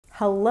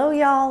Hello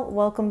y'all,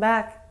 welcome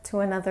back to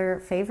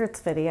another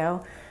favorites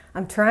video.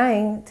 I'm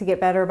trying to get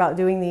better about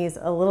doing these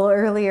a little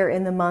earlier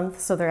in the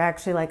month so they're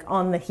actually like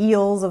on the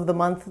heels of the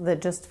month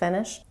that just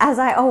finished. As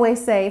I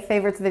always say,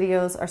 favorites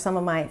videos are some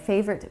of my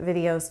favorite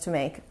videos to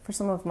make for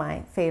some of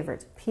my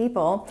favorite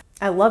people.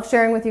 I love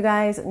sharing with you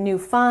guys new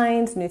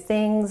finds, new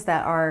things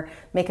that are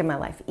making my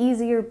life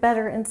easier,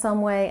 better in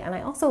some way. And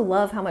I also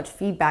love how much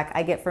feedback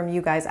I get from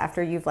you guys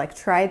after you've like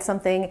tried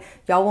something.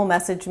 Y'all will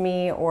message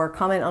me or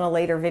comment on a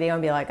later video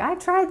and be like, I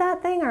tried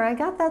that thing or I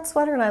got that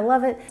sweater and I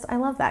love it. I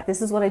love that.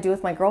 This is what I do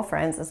with my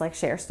girlfriends, is like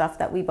share stuff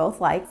that we both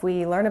like.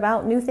 We learn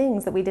about new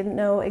things that we didn't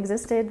know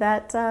existed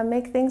that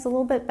make things a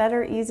little bit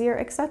better, easier,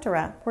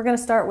 etc. We're gonna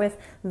start with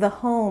the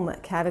home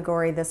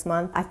category this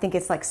month. I think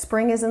it's like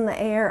spring is in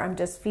the air. I'm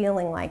just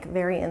feeling like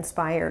very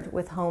inspired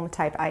with home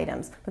type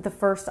items. But the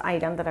first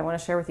item that I want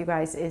to share with you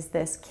guys is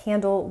this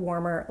candle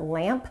warmer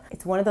lamp.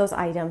 It's one of those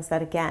items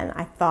that, again,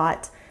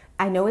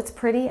 I know it's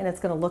pretty and it's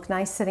going to look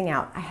nice sitting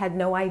out. I had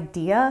no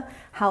idea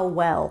how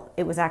well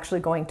it was actually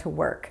going to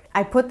work.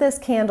 I put this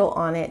candle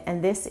on it,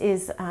 and this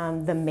is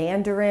the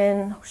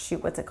Mandarin,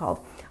 what's it called?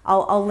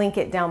 I'll link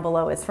it down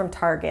below. It's from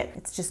Target.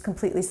 It's just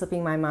completely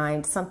slipping my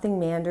mind. Something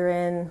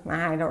Mandarin,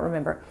 I don't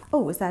remember.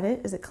 Oh, is that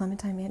it? Is it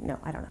Clementine Mandarin? No,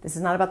 I don't know. This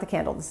is not about the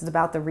candle. This is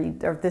about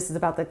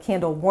the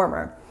candle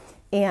warmer.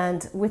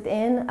 And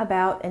within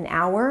about an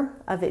hour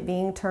of it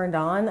being turned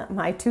on,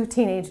 my two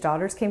teenage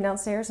daughters came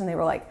downstairs and they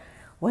were like,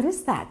 what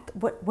is that?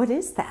 What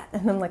is that?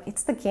 And I'm like,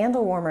 it's the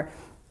candle warmer.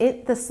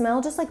 The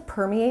smell just like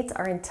permeates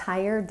our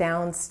entire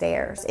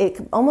downstairs.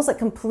 It almost like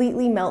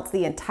completely melts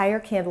the entire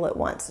candle at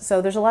once.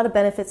 So there's a lot of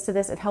benefits to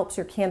this. It helps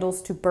your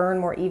candles to burn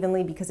more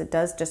evenly because it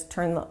does just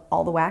turn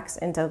all the wax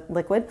into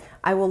liquid.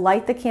 I will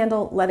light the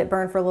candle, let it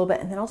burn for a little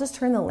bit, and then I'll just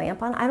turn the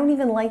lamp on. I don't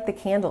even light the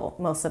candle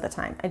most of the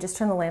time. I just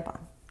turn the lamp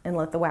on and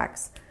let the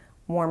wax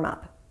warm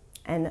up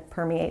and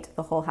permeate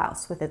the whole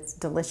house with its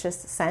delicious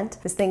scent.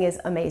 This thing is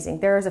amazing.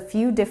 There's a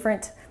few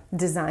different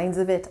designs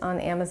of it on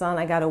Amazon.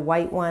 I got a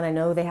white one. I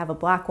know they have a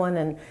black one,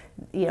 and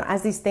you know,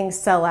 as these things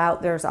sell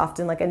out, there's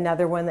often like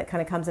another one that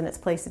kind of comes in its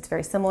place. It's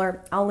very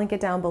similar. I'll link it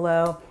down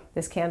below.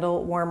 This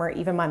candle warmer,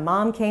 even my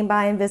mom came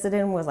by and visited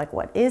and was like,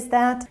 what is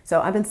that?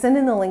 So I've been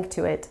sending the link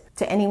to it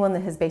to anyone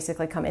that has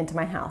basically come into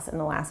my house in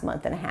the last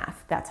month and a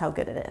half. That's how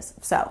good it is.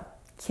 So,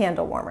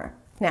 candle warmer.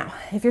 Now,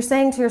 if you're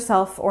saying to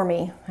yourself, or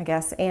me, I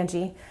guess,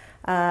 Angie,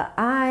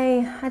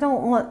 I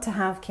don't want to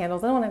have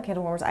candles. I don't want to have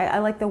candle warmers. I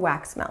like the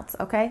wax melts.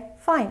 Okay,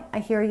 fine. I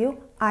hear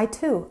you. I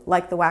too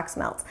like the wax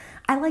melts.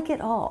 I like it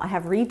all. I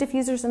have reed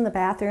diffusers in the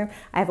bathroom.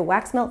 I have a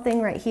wax melt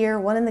thing right here,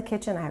 one in the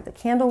kitchen. I have the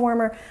candle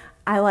warmer.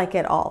 I like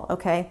it all,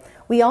 okay?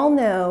 We all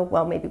know,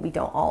 well, maybe we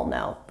don't all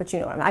know, but you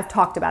know what I mean. I've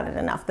talked about it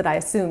enough that I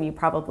assume you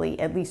probably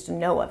at least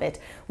know of it,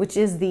 which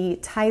is the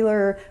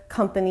Tyler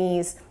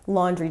Company's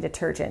laundry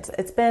detergent.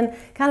 It's been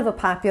kind of a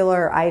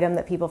popular item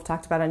that people have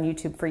talked about on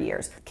YouTube for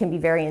years. It can be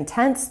very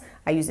intense.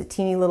 I use a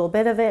teeny little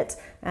bit of it,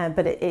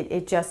 but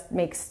it just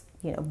makes,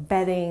 you know,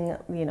 bedding,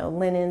 you know,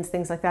 linens,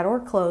 things like that, or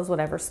clothes,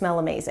 whatever, smell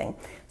amazing.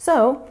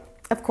 So,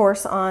 of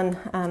course, on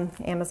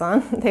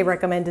Amazon, they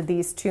recommended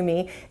these to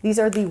me. These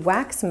are the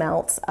wax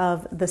melts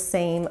of the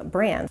same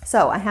brand.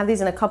 So I have these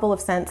in a couple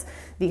of scents,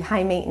 the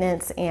High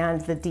Maintenance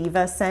and the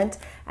Diva scent.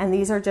 And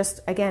these are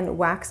just, again,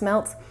 wax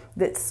melts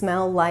that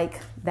smell like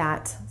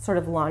that sort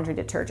of laundry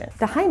detergent.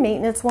 The High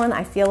Maintenance one,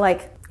 I feel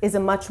like, is a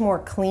much more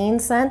clean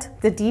scent.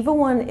 The Diva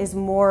one is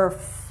more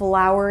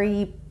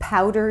flowery,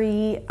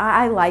 powdery.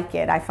 I like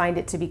it. I find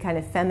it to be kind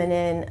of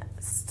feminine,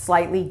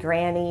 slightly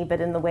granny,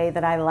 but in the way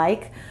that I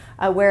like.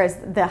 Whereas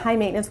the High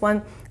Maintenance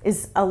one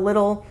is a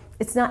little,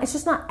 it's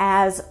just not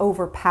as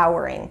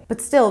overpowering,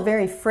 but still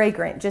very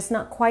fragrant, just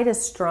not quite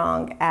as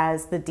strong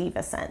as the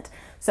Diva scent.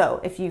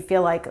 So if you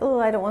feel like, oh,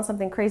 I don't want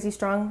something crazy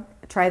strong,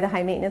 try the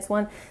High Maintenance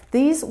one.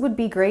 These would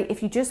be great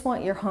if you just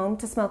want your home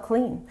to smell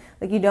clean.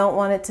 Like you don't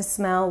want it to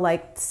smell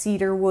like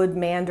cedarwood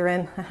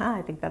Mandarin. Haha,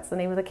 I think that's the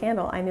name of the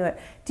candle. I knew it.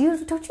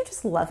 Don't you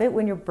just love it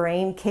when your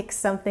brain kicks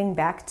something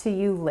back to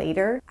you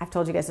later? I've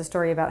told you guys a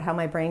story about how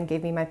my brain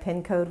gave me my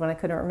PIN code when I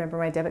couldn't remember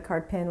my debit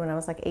card PIN when I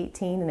was like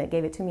 18, and it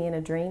gave it to me in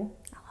a dream.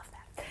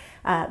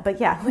 But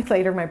yeah, like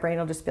later my brain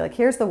will just be like,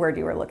 here's the word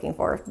you were looking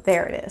for.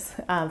 There it is.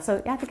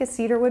 So yeah, I think it's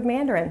cedarwood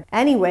Mandarin.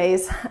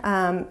 Anyways,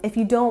 if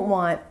you don't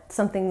want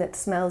something that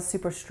smells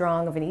super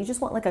strong of it, you just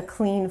want like a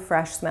clean,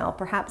 fresh smell.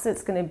 Perhaps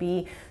it's going to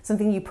be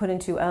something you put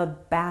into a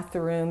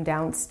bathroom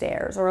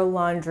downstairs or a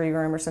laundry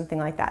room or something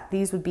like that.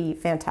 These would be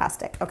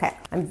fantastic. Okay,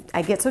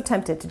 I get so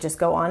tempted to just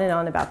go on and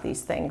on about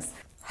these things.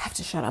 I have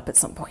to shut up at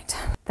some point.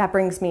 That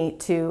brings me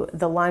to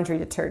the laundry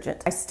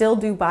detergent. I still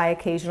do buy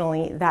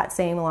occasionally that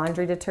same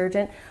laundry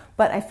detergent,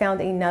 but I found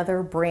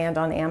another brand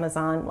on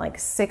Amazon like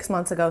 6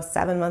 months ago,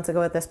 7 months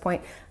ago at this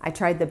point. I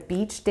tried the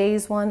Beach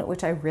Days one,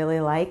 which I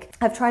really like.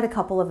 I've tried a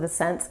couple of the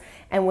scents,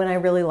 and when I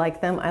really like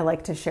them, I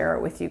like to share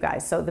it with you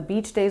guys. So the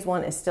Beach Days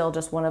one is still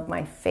just one of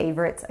my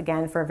favorites,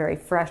 again, for a very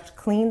fresh,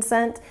 clean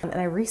scent. And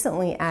I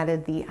recently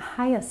added the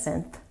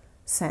Hyacinth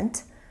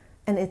scent,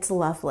 and it's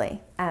lovely,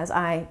 as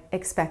I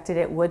expected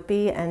it would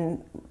be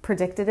and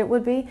predicted it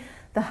would be.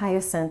 the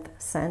hyacinth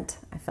scent.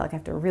 I feel like I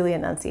have to really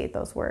enunciate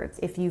those words.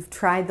 If you've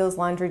tried those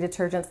laundry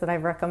detergents that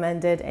I've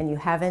recommended and you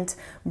haven't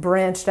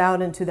branched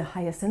out into the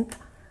hyacinth,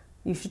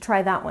 you should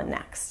try that one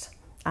next.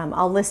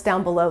 I'll list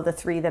down below the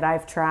 3 that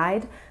I've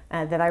tried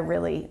that I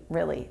really,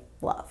 really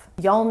love.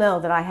 Y'all know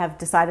that I have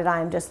decided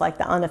I am just like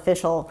the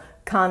unofficial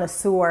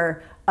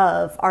connoisseur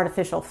of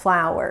artificial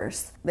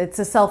flowers. It's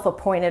a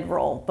self-appointed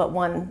role, but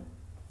one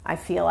I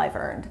feel I've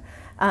earned.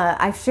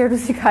 I've shared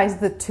with you guys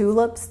the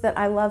tulips that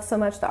I love so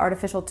much, the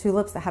artificial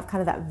tulips that have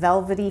kind of that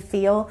velvety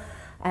feel.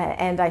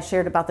 And I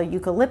shared about the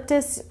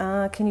eucalyptus.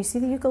 Can you see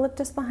the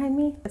eucalyptus behind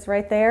me? It's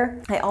right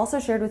there. I also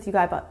shared with you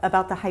guys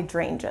about the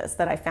hydrangeas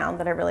that I found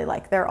that I really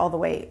like. They're all the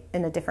way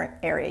in a different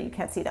area. You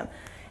can't see them.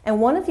 And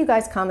one of you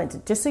guys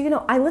commented, just so you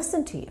know, I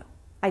listen to you.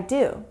 I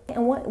do.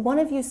 And what one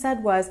of you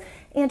said was,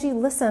 Angie,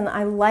 listen,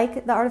 I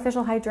like the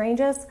artificial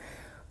hydrangeas,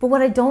 but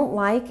what I don't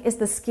like is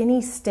the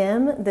skinny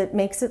stem that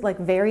makes it like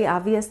very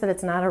obvious that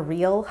it's not a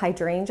real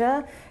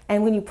hydrangea.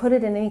 And when you put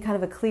it in any kind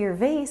of a clear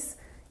vase,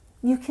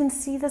 you can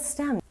see the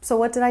stem. So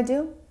what did I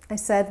do? I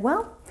said,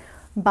 well,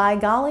 by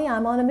golly,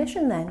 I'm on a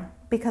mission then,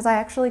 because I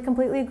actually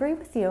completely agree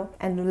with you.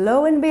 And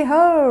lo and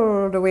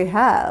behold, we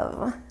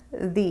have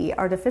the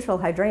artificial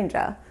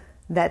hydrangea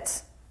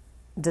that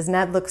does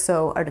not look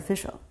so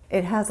artificial.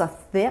 It has a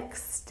thick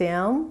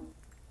stem.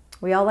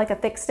 We all like a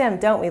thick stem,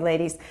 don't we,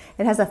 ladies?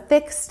 It has a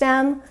thick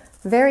stem,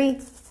 very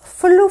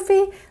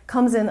fluffy,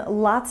 comes in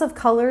lots of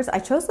colors. I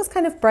chose this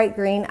kind of bright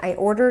green. I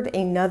ordered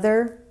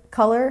another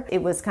color.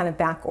 It was kind of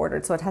back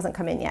ordered, so it hasn't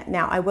come in yet.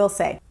 Now, I will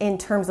say, in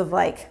terms of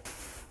like,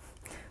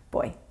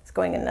 boy, it's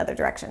going in another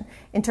direction.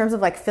 In terms of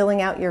like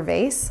filling out your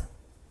vase,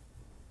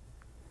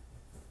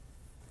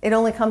 it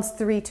only comes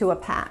 3 to a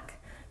pack.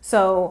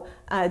 So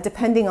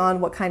depending on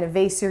what kind of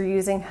vase you're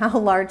using, how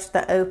large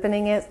the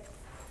opening is.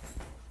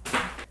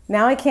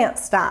 Now I can't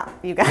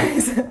stop, you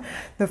guys.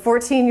 The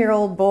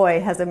 14-year-old boy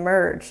has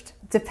emerged.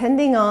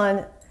 Depending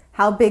on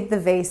how big the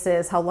vase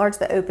is, how large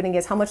the opening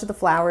is, how much of the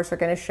flowers are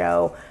going to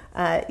show,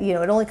 you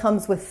know, it only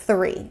comes with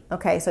 3.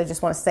 Okay, so I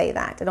just want to say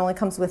that. It only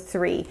comes with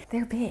 3.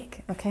 They're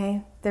big,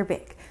 okay? They're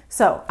big.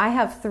 So I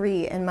have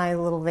 3 in my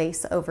little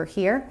vase over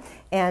here,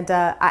 and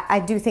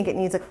I do think it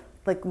needs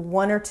like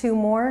 1 or 2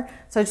 more.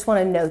 So I just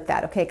want to note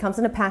that, okay? It comes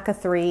in a pack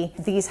of 3.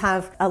 These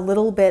have a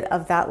little bit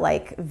of that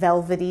like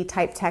velvety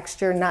type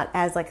texture, not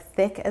as like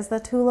thick as the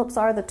tulips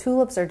are. The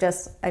tulips are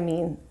just, I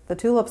mean, the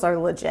tulips are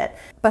legit.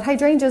 But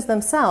hydrangeas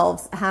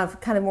themselves have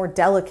kind of more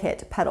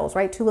delicate petals,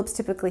 right? Tulips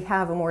typically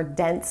have a more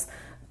dense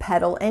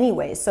petal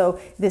anyway.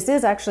 So this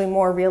is actually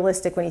more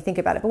realistic when you think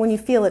about it. But when you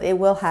feel it, it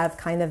will have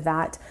kind of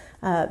that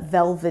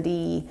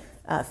velvety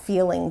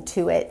feeling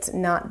to it,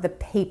 not the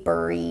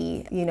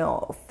papery, you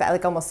know,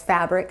 like almost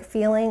fabric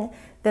feeling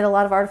that a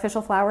lot of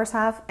artificial flowers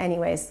have.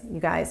 Anyways,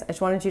 you guys, I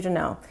just wanted you to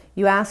know.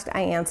 You asked,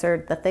 I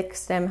answered. The thick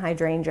stem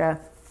hydrangea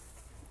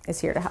is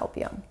here to help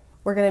you.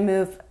 We're going to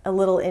move a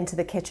little into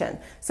the kitchen.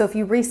 So if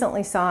you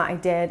recently saw, I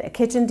did a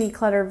kitchen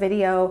declutter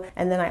video,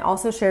 and then I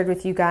also shared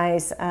with you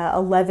guys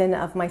 11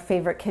 of my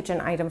favorite kitchen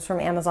items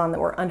from Amazon that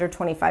were under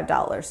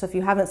 $25. So if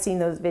you haven't seen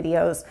those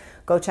videos,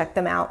 go check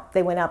them out.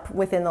 They went up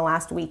within the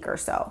last week or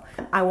so.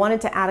 I wanted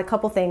to add a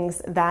couple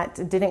things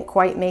that didn't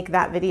quite make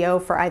that video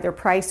for either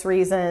price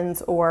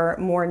reasons or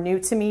more new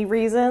to me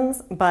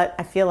reasons, but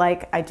I feel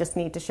like I just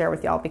need to share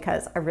with y'all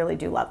because I really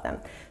do love them.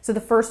 So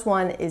the first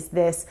one is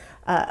this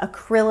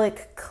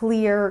acrylic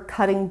clear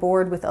cutting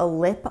board with a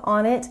lip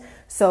on it.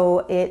 So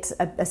it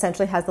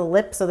essentially has the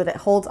lip so that it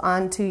holds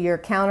onto your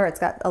counter. It's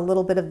got a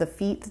little bit of the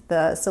feet,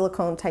 the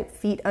silicone type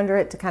feet under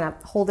it to kind of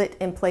hold it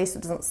in place so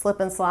it doesn't slip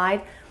and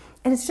slide.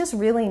 And it's just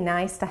really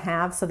nice to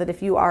have so that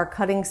if you are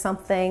cutting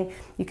something,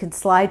 you can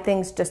slide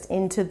things just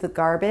into the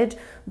garbage,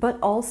 but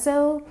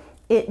also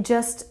it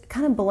just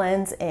kind of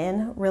blends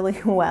in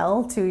really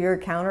well to your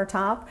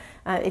countertop.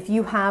 If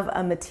you have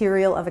a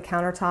material of a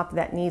countertop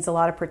that needs a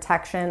lot of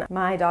protection,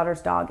 my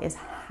daughter's dog is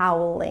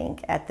howling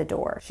at the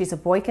door. She's a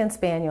Boykin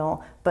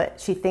Spaniel, but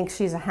she thinks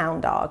she's a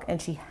hound dog,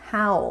 and she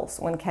howls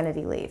when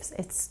Kennedy leaves.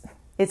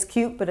 It's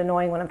cute, but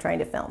annoying when I'm trying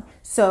to film.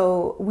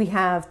 So we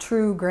have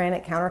true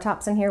granite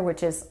countertops in here,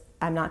 which is,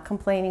 I'm not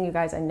complaining, you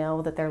guys. I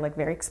know that they're like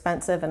very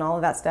expensive and all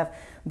of that stuff,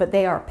 but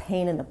they are a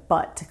pain in the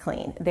butt to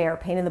clean. They are a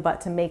pain in the butt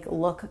to make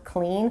look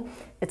clean.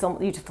 It's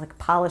you just like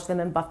polish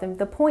them and buff them.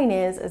 The point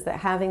is that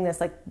having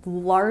this like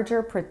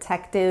larger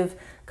protective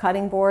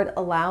cutting board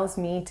allows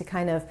me to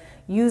kind of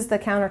use the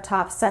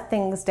countertop, set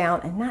things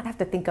down, and not have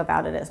to think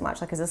about it as much.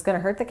 Like, is this gonna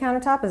hurt the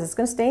countertop? Is this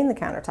gonna stain the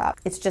countertop?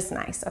 It's just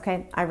nice,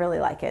 okay? I really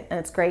like it. And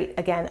it's great,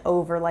 again,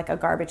 over like a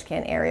garbage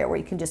can area where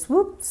you can just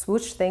whoop,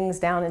 swoosh things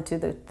down into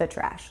the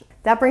trash.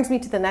 That brings me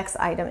to the next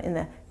item in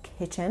the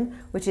kitchen,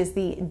 which is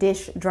the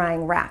dish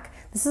drying rack.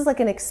 This is like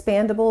an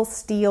expandable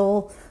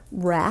steel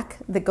rack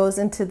that goes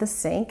into the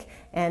sink,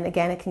 and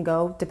again, it can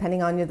go,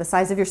 depending on the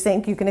size of your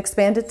sink, you can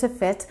expand it to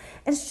fit.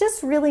 It's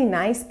just really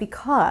nice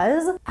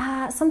because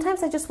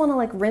sometimes I just want to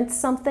like rinse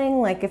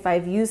something, like if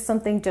I've used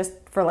something just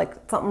for like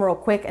something real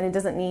quick and it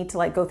doesn't need to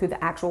like go through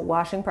the actual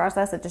washing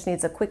process, it just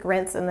needs a quick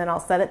rinse, and then I'll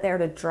set it there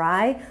to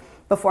dry.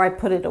 before I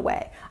put it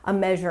away. A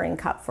measuring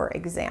cup, for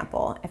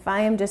example. If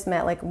I am just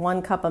met like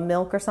 1 cup of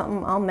milk or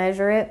something, I'll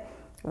measure it,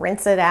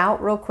 rinse it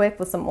out real quick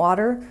with some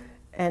water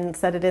and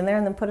set it in there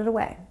and then put it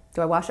away.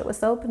 Do I wash it with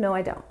soap? No,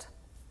 I don't.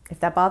 If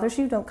that bothers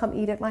you, don't come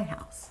eat at my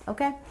house,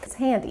 okay? It's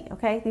handy,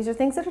 okay? These are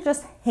things that are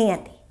just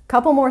handy.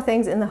 Couple more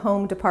things in the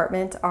home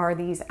department are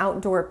these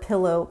outdoor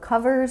pillow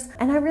covers,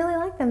 and I really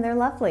like them. They're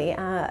lovely.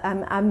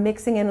 I'm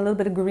mixing in a little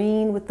bit of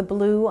green with the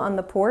blue on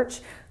the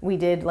porch. We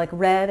did like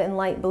red and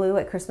light blue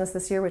at Christmas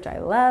this year, which I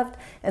loved.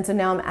 And so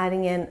now I'm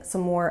adding in some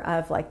more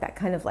of like that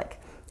kind of like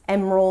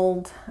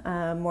emerald,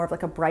 more of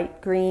like a bright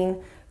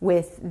green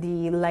with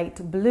the light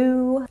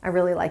blue. I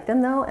really like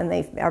them though, and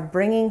they are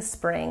bringing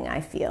spring,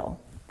 I feel.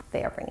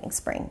 They are bringing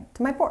spring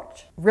to my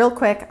porch. Real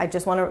quick, I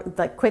just want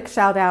to like quick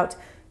shout out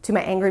to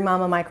my Angry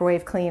Mama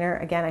microwave cleaner.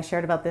 Again, I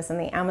shared about this in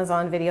the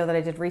Amazon video that I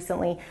did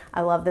recently.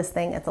 I love this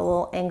thing. It's a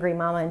little Angry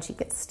Mama and she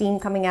gets steam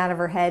coming out of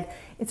her head.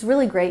 It's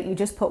really great. You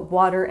just put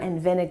water and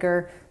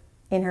vinegar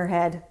in her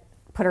head,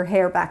 put her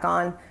hair back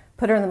on,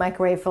 put her in the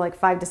microwave for like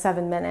 5 to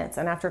 7 minutes,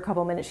 and after a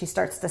couple minutes she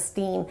starts to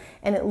steam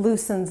and it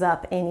loosens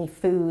up any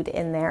food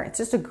in there. It's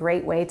just a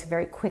great way to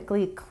very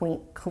quickly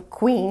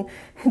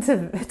it's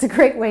a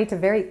great way to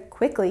very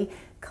quickly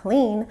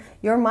clean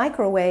your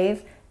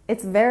microwave.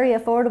 It's very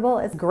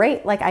affordable. It's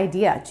great like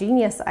idea,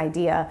 genius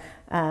idea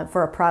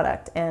for a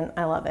product, and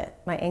I love it.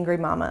 My Angry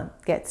Mama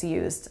gets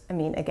used. I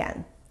mean,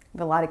 again, we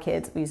have a lot of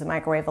kids, we use a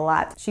microwave a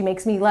lot. She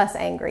makes me less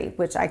angry,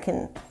 which I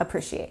can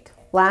appreciate.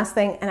 Last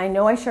thing, and I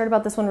know I shared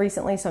about this one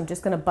recently, so I'm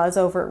just gonna buzz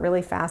over it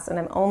really fast, and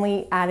I'm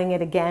only adding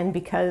it again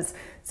because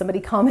somebody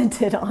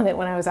commented on it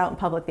when I was out in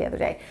public the other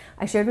day.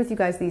 I shared with you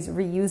guys these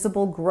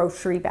reusable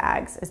grocery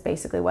bags is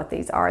basically what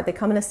these are. They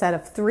come in a set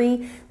of 3.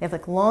 They have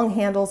like long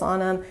handles on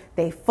them.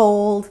 They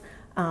fold,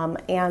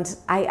 and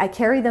I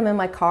carry them in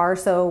my car,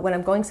 so when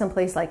I'm going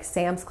someplace like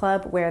Sam's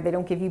Club where they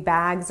don't give you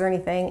bags or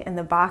anything, and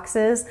the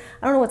boxes,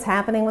 I don't know what's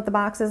happening with the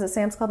boxes at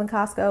Sam's Club and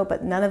Costco,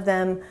 but none of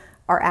them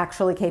are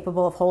actually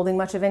capable of holding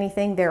much of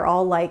anything. They're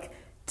all like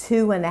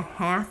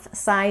 2.5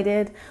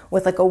 sided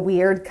with like a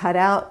weird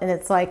cutout, and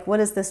it's like, what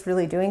is this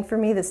really doing for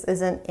me? This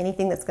isn't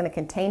anything that's going to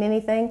contain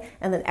anything,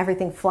 and then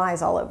everything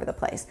flies all over the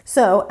place.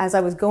 So as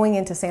I was going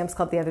into Sam's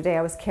Club the other day,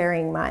 I was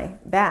carrying my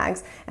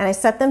bags and I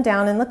set them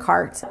down in the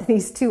cart.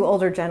 These 2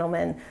 older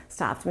gentlemen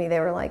stopped me. They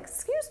were like,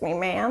 "Excuse me,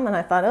 ma'am," and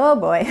I thought, oh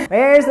boy,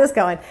 where's this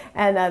going?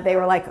 And they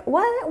were like,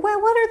 what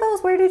are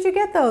those? Where did you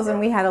get those? And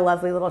we had a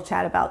lovely little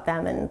chat about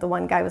them, and the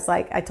one guy was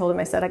like, I told him,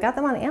 I said, I got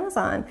them on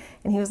Amazon,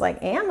 and he was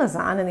like,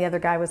 Amazon? And the other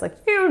guy was like,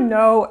 you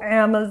know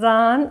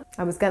Amazon.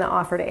 I was gonna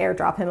offer to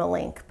airdrop him a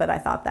link, but I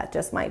thought that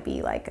just might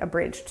be like a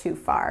bridge too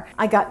far.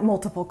 I got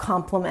multiple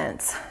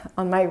compliments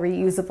on my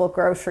reusable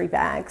grocery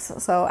bags,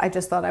 so I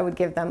just thought I would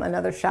give them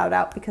another shout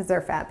out because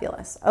they're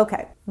fabulous.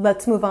 Okay,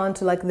 let's move on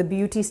to like the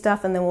beauty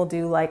stuff, and then we'll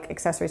do like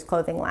accessories,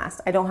 clothing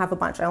last. I don't have a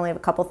bunch, I only have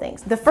a couple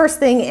things. The first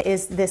thing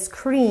is this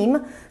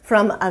cream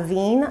from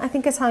Avene, I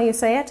think is how you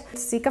say it.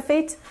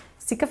 Sikafate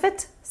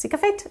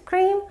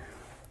cream.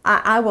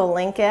 I will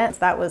link it.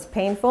 That was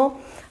painful.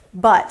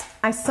 But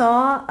I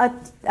saw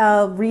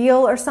a reel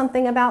or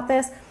something about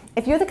this.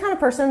 If you're the kind of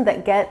person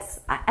that gets,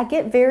 I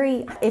get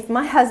very, if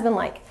my husband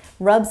like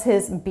rubs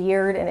his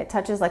beard and it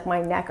touches like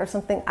my neck or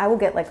something, I will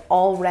get like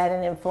all red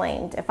and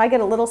inflamed. If I get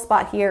a little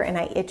spot here and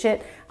I itch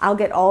it, I'll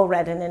get all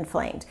red and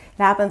inflamed. It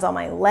happens on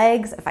my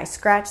legs. If I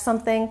scratch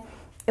something,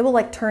 it will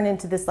like turn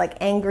into this like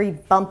angry,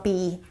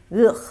 bumpy,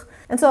 ugh.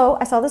 And so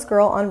I saw this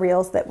girl on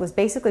Reels that was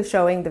basically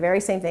showing the very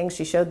same thing.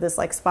 She showed this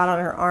like spot on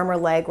her arm or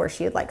leg where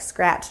she had like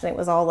scratched and it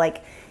was all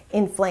like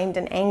inflamed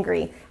and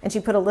angry. And she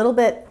put a little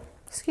bit,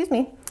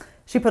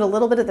 she put a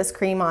little bit of this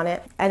cream on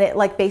it, and it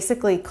like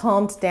basically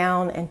calmed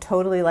down and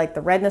totally like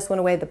the redness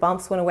went away, the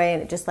bumps went away,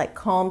 and it just like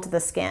calmed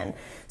the skin.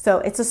 So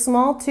it's a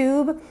small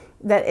tube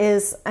that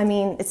is, I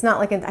mean, it's not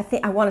like,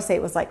 I want to say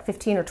it was like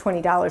 $15 or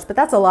 $20, but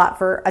that's a lot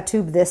for a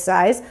tube this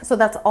size. So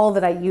that's all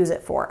that I use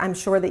it for. I'm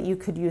sure that you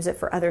could use it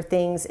for other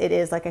things. It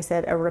is, like I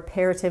said, a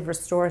reparative,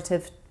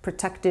 restorative,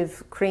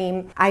 protective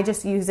cream. I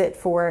just use it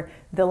for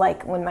the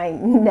like when my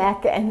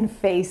neck and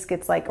face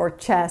gets like, or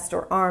chest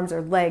or arms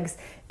or legs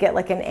get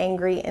like an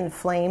angry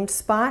inflamed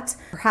spot.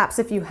 Perhaps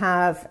if you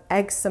have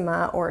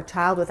eczema or a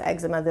child with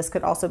eczema, this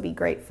could also be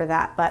great for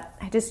that. But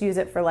I just use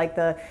it for like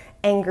the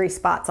angry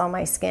spots on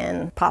my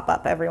skin pop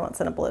up every once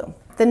in a blue.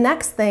 The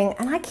next thing,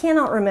 and I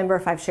cannot remember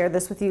if I've shared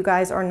this with you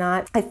guys or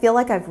not, I feel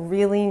like I've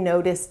really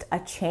noticed a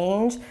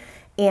change,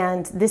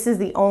 and this is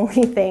the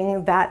only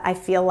thing that I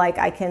feel like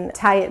I can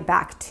tie it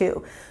back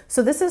to.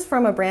 So this is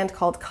from a brand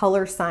called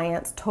Color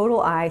Science Total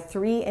Eye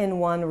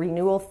 3-in-1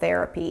 Renewal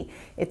Therapy.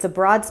 It's a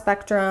broad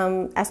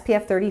spectrum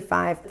SPF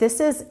 35. This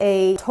is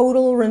a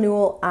total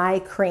renewal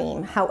eye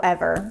cream,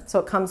 however, so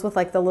it comes with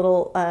like the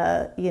little,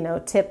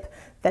 tip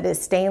that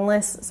is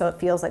stainless, so it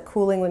feels like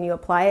cooling when you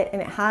apply it,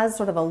 and it has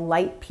sort of a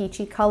light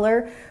peachy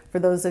color for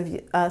those of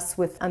us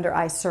with under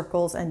eye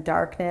circles and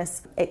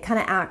darkness. It kind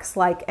of acts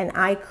like an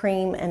eye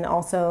cream and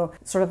also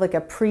sort of like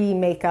a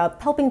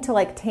pre-makeup, helping to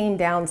like tame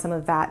down some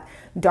of that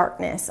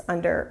darkness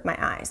under my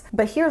eyes.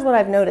 But here's what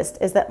I've noticed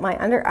is that my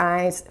under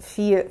eyes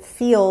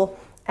feel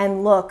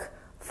and look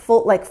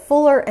full, like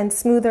fuller and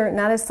smoother,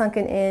 not as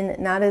sunken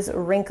in, not as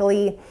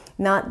wrinkly,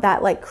 not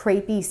that like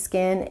crepey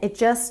skin. It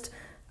just,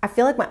 I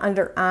feel like my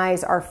under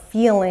eyes are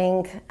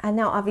feeling, and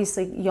now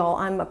obviously y'all,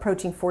 I'm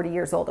approaching 40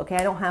 years old, okay?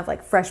 I don't have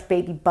like fresh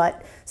baby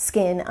butt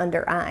skin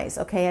under eyes,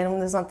 okay?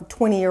 And there's not the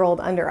 20-year-old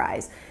under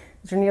eyes.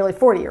 These are nearly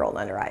 40-year-old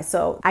under eyes.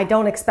 So I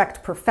don't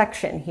expect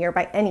perfection here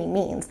by any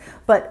means,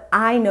 but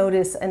I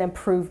notice an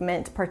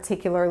improvement,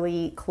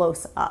 particularly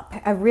close up.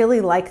 I really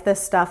like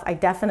this stuff. I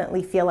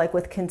definitely feel like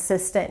with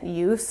consistent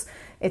use,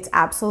 it's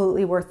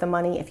absolutely worth the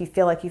money if you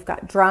feel like you've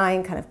got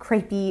drying, kind of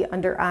crepey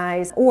under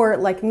eyes, or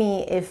like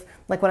me, if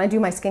like when I do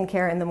my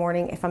skincare in the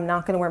morning, if I'm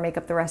not gonna wear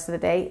makeup the rest of the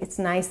day, it's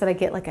nice that I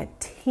get like a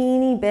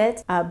teeny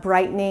bit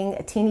brightening,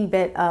 a teeny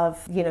bit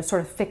of, you know,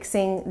 sort of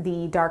fixing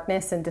the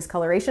darkness and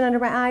discoloration under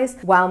my eyes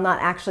while not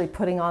actually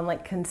putting on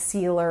like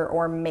concealer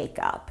or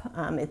makeup.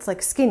 It's like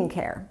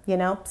skincare, you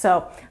know?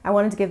 So I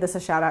wanted to give this a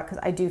shout out because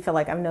I do feel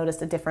like I've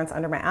noticed a difference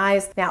under my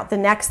eyes. Now, the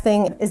next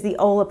thing is the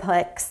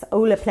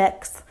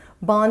Olaplex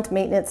Bond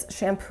Maintenance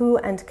Shampoo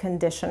and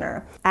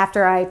Conditioner.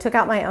 After I took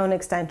out my own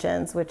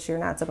extensions, which you're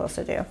not supposed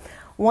to do,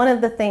 one of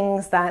the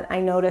things that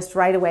I noticed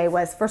right away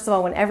was, first of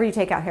all, whenever you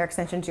take out hair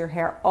extensions, your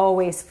hair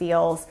always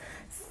feels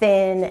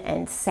thin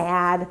and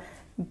sad.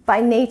 By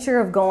nature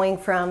of going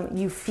from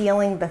you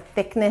feeling the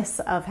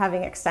thickness of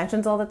having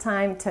extensions all the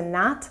time to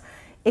not,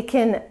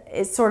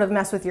 it sort of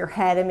mess with your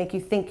head and make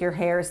you think your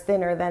hair is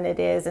thinner than it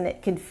is, and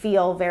it can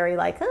feel very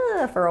like,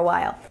 for a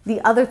while.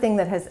 The other thing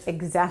that has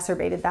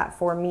exacerbated that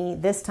for me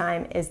this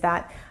time is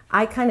that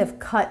I kind of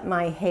cut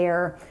my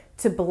hair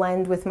to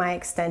blend with my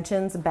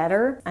extensions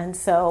better. And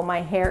so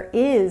my hair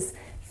is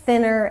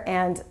thinner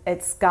and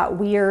it's got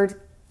weird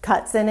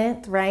cuts in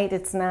it, right?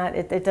 It's not,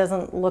 it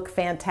doesn't look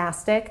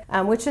fantastic,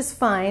 which is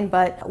fine.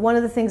 But one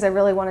of the things I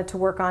really wanted to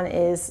work on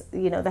is,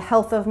 you know, the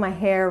health of my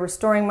hair,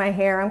 restoring my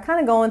hair. I'm kind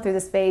of going through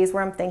this phase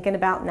where I'm thinking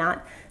about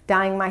not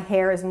dyeing my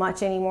hair as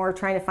much anymore,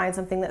 trying to find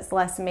something that's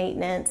less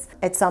maintenance.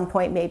 At some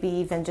point, maybe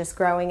even just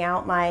growing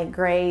out my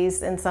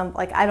grays and some,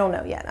 like, I don't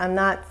know yet. I'm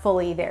not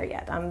fully there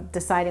yet. I'm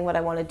deciding what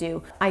I want to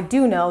do. I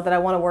do know that I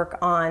want to work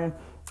on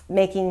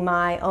making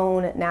my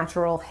own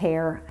natural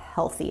hair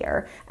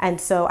healthier.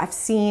 And so I've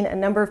seen a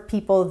number of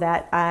people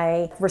that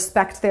I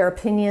respect their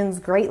opinions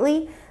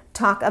greatly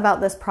talk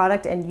about this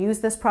product and use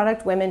this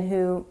product. Women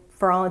who,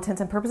 for all intents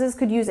and purposes,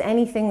 could use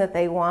anything that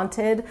they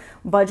wanted.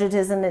 Budget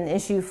isn't an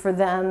issue for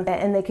them,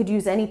 and they could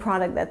use any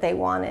product that they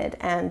wanted,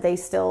 and they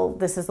still,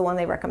 this is the one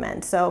they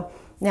recommend. So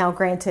now,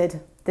 granted,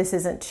 this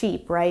isn't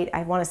cheap, right?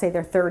 I want to say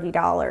they're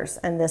 $30,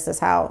 and this is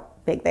how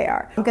big they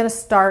are. I'm going to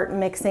start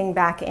mixing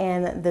back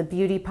in the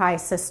Beauty Pie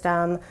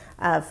system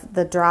of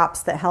the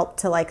drops that help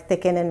to like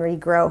thicken and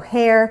regrow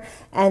hair,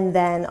 and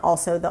then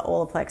also the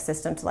Olaplex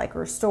system to like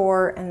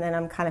restore. And then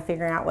I'm kind of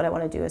figuring out what I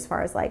want to do as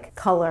far as like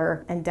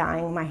color and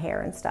dyeing my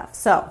hair and stuff.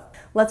 So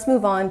let's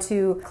move on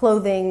to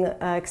clothing,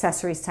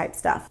 accessories type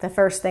stuff. The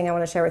first thing I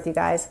want to share with you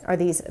guys are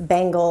these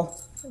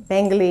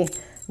bangly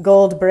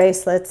gold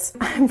bracelets.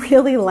 I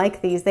really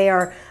like these. They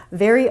are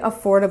very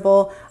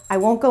affordable. I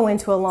won't go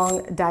into a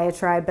long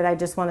diatribe, but I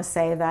just want to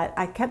say that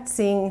I kept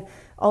seeing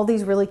all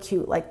these really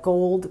cute like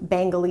gold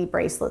bangly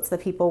bracelets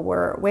that people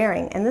were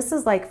wearing. And this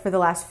is like for the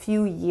last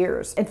few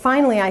years. And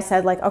finally I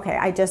said like, okay,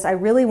 I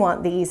really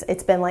want these.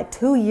 It's been like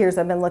 2 years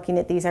I've been looking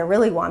at these. I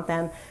really want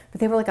them,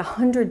 but they were like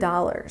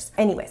 $100.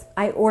 Anyways,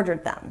 I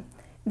ordered them.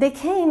 They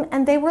came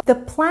and they were the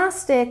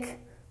plastic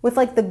with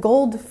like the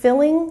gold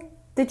filling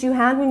that you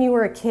had when you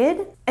were a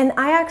kid. And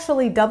I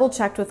actually double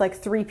checked with like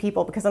 3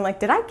 people because I'm like,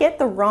 did I get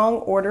the wrong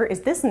order?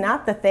 Is this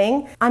not the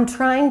thing? I'm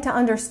trying to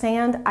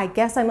understand. I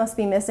guess I must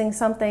be missing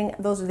something.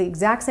 Those are the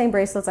exact same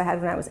bracelets I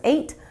had when I was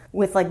 8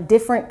 with like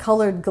different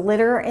colored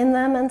glitter in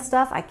them and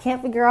stuff. I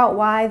can't figure out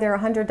why they're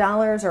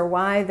 $100 or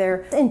why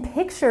they're, in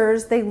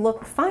pictures, they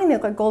look fine. They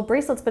look like gold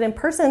bracelets, but in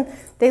person,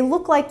 they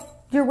look like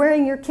you're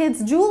wearing your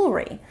kid's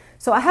jewelry.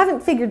 So I haven't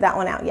figured that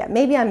one out yet.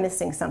 Maybe I'm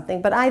missing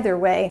something, but either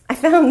way, I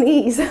found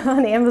these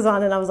on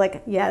Amazon and I was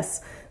like,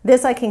 yes,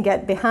 this I can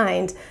get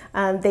behind.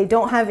 They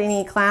don't have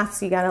any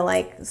clasps. You gotta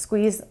like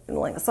squeeze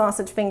like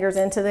sausage fingers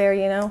into there,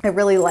 you know? I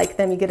really like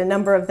them. You get a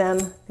number of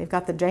them. They've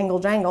got the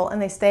jangle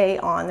and they stay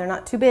on. They're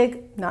not too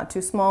big, not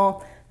too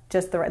small,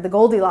 just the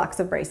Goldilocks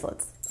of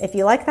bracelets. If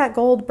you like that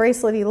gold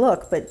bracelety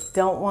look, but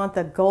don't want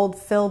the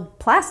gold filled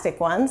plastic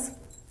ones,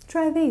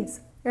 try these.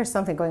 There's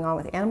something going on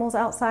with animals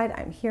outside.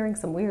 I'm hearing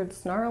some weird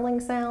snarling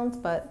sounds,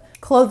 but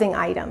clothing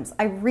items.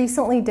 I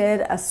recently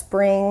did a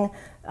spring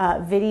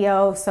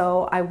video,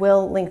 so I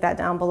will link that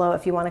down below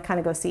if you want to kind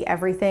of go see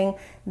everything.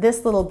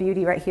 This little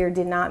beauty right here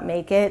did not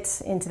make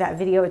it into that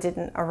video. It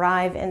didn't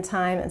arrive in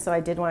time, and so I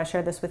did want to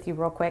share this with you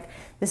real quick.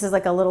 This is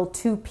like a little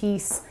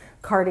 2-piece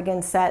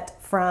cardigan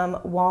set from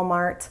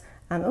Walmart.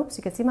 Oops,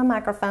 you can see my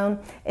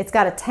microphone. It's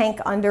got a tank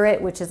under it,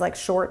 which is like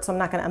short, so I'm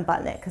not going to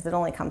unbutton it because it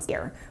only comes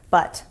here,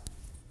 but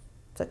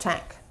it's a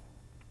tank.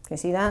 Can you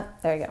see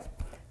that? There you go.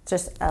 It's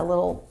just a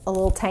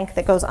little tank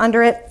that goes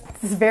under it.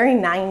 This is very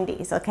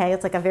 90s, okay?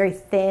 It's like a very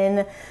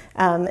thin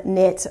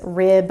knit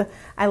rib.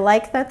 I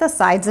like that the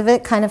sides of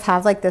it kind of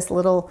have like this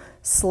little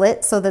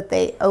slit so that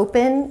they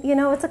open. You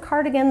know, it's a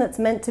cardigan that's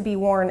meant to be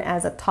worn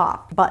as a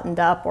top, buttoned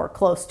up or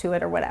close to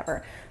it or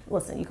whatever.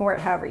 Listen, you can wear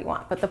it however you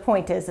want, but the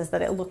point is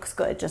that it looks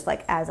good just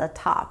like as a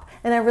top.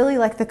 And I really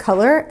like the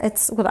color.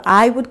 It's what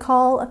I would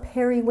call a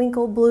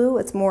periwinkle blue.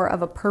 It's more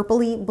of a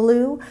purpley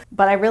blue,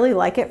 but I really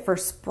like it for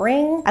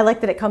spring. I like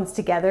that it comes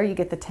together. You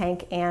get the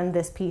tank and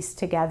this piece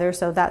together.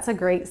 So that's a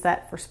great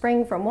set for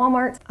spring from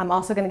Walmart. I'm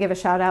also gonna give a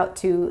shout out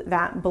to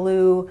that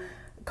blue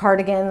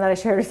cardigan that I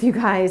shared with you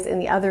guys in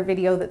the other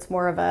video that's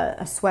more of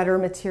a sweater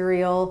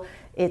material.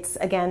 It's,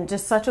 again,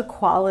 just such a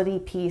quality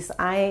piece.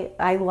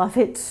 I love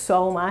it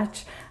so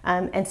much,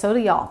 and so do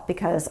y'all,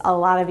 because a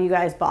lot of you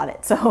guys bought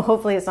it. So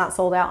hopefully it's not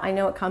sold out. I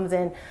know it comes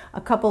in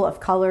a couple of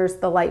colors.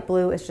 The light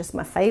blue is just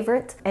my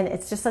favorite, and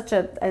it's just such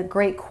a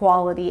great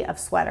quality of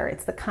sweater.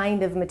 It's the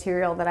kind of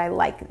material that I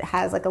like. It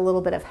has like a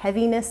little bit of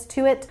heaviness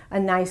to it, a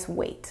nice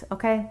weight,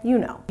 okay? You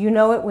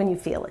know it when you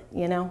feel it,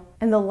 you know?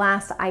 And the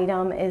last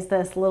item is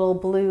this little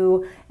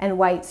blue and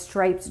white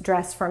striped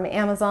dress from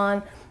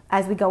Amazon.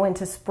 As we go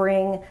into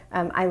spring,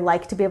 I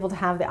like to be able to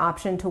have the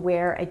option to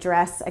wear a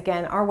dress.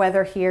 Again, our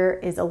weather here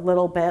is a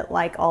little bit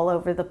like all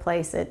over the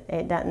place.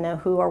 It doesn't know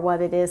who or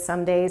what it is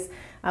some days.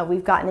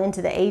 We've gotten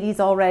into the 80s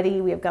already.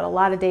 We've got a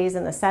lot of days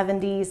in the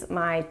 70s.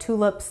 My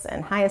tulips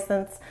and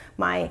hyacinths,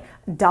 my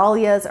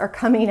dahlias are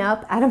coming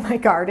up out of my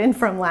garden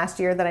from last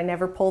year that I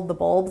never pulled the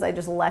bulbs. I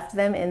just left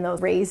them in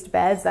those raised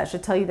beds. That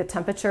should tell you the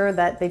temperature,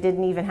 that they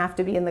didn't even have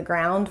to be in the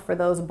ground for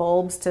those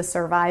bulbs to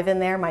survive in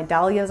there. My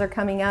dahlias are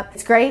coming up.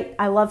 It's great.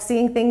 I love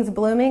seeing things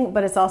blooming,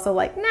 but it's also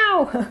like,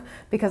 no,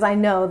 because I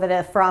know that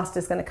a frost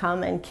is going to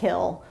come and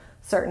kill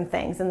certain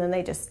things, and then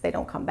they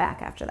don't come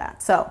back after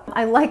that. So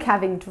I like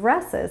having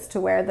dresses to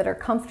wear that are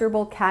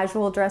comfortable,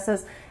 casual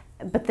dresses,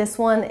 but this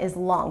one is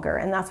longer,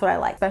 and that's what I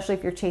like, especially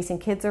if you're chasing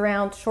kids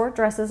around. Short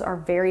dresses are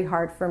very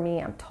hard for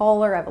me. I'm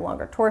taller, I have a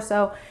longer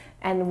torso,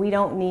 and we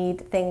don't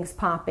need things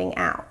popping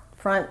out.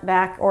 Front,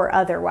 back, or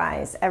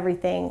otherwise,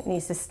 everything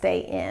needs to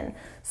stay in.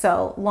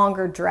 So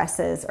longer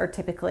dresses are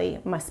typically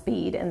my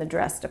speed in the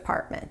dress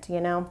department,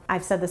 you know?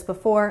 I've said this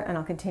before, and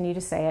I'll continue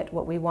to say it.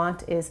 What we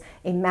want is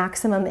a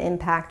maximum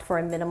impact for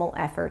a minimal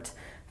effort.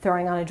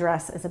 Throwing on a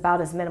dress is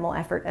about as minimal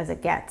effort as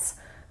it gets.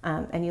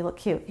 And you look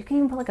cute. You can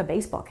even put like a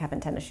baseball cap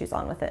and tennis shoes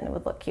on with it and it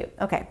would look cute.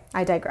 Okay,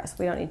 I digress.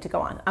 We don't need to go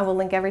on. I will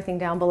link everything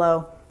down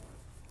below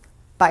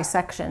by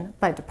section,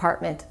 by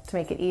department, to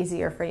make it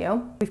easier for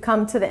you. We've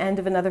come to the end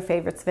of another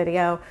favorites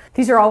video.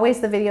 These are always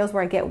the videos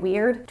where I get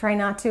weird. Try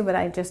not to, but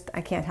I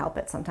can't help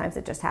it. Sometimes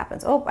it just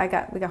happens. Oh, we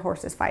got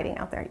horses fighting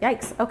out there.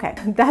 Yikes. Okay,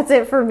 that's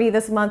it for me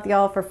this month,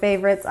 y'all, for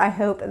favorites. I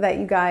hope that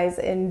you guys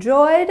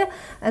enjoyed,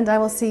 and I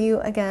will see you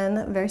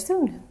again very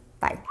soon.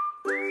 Bye.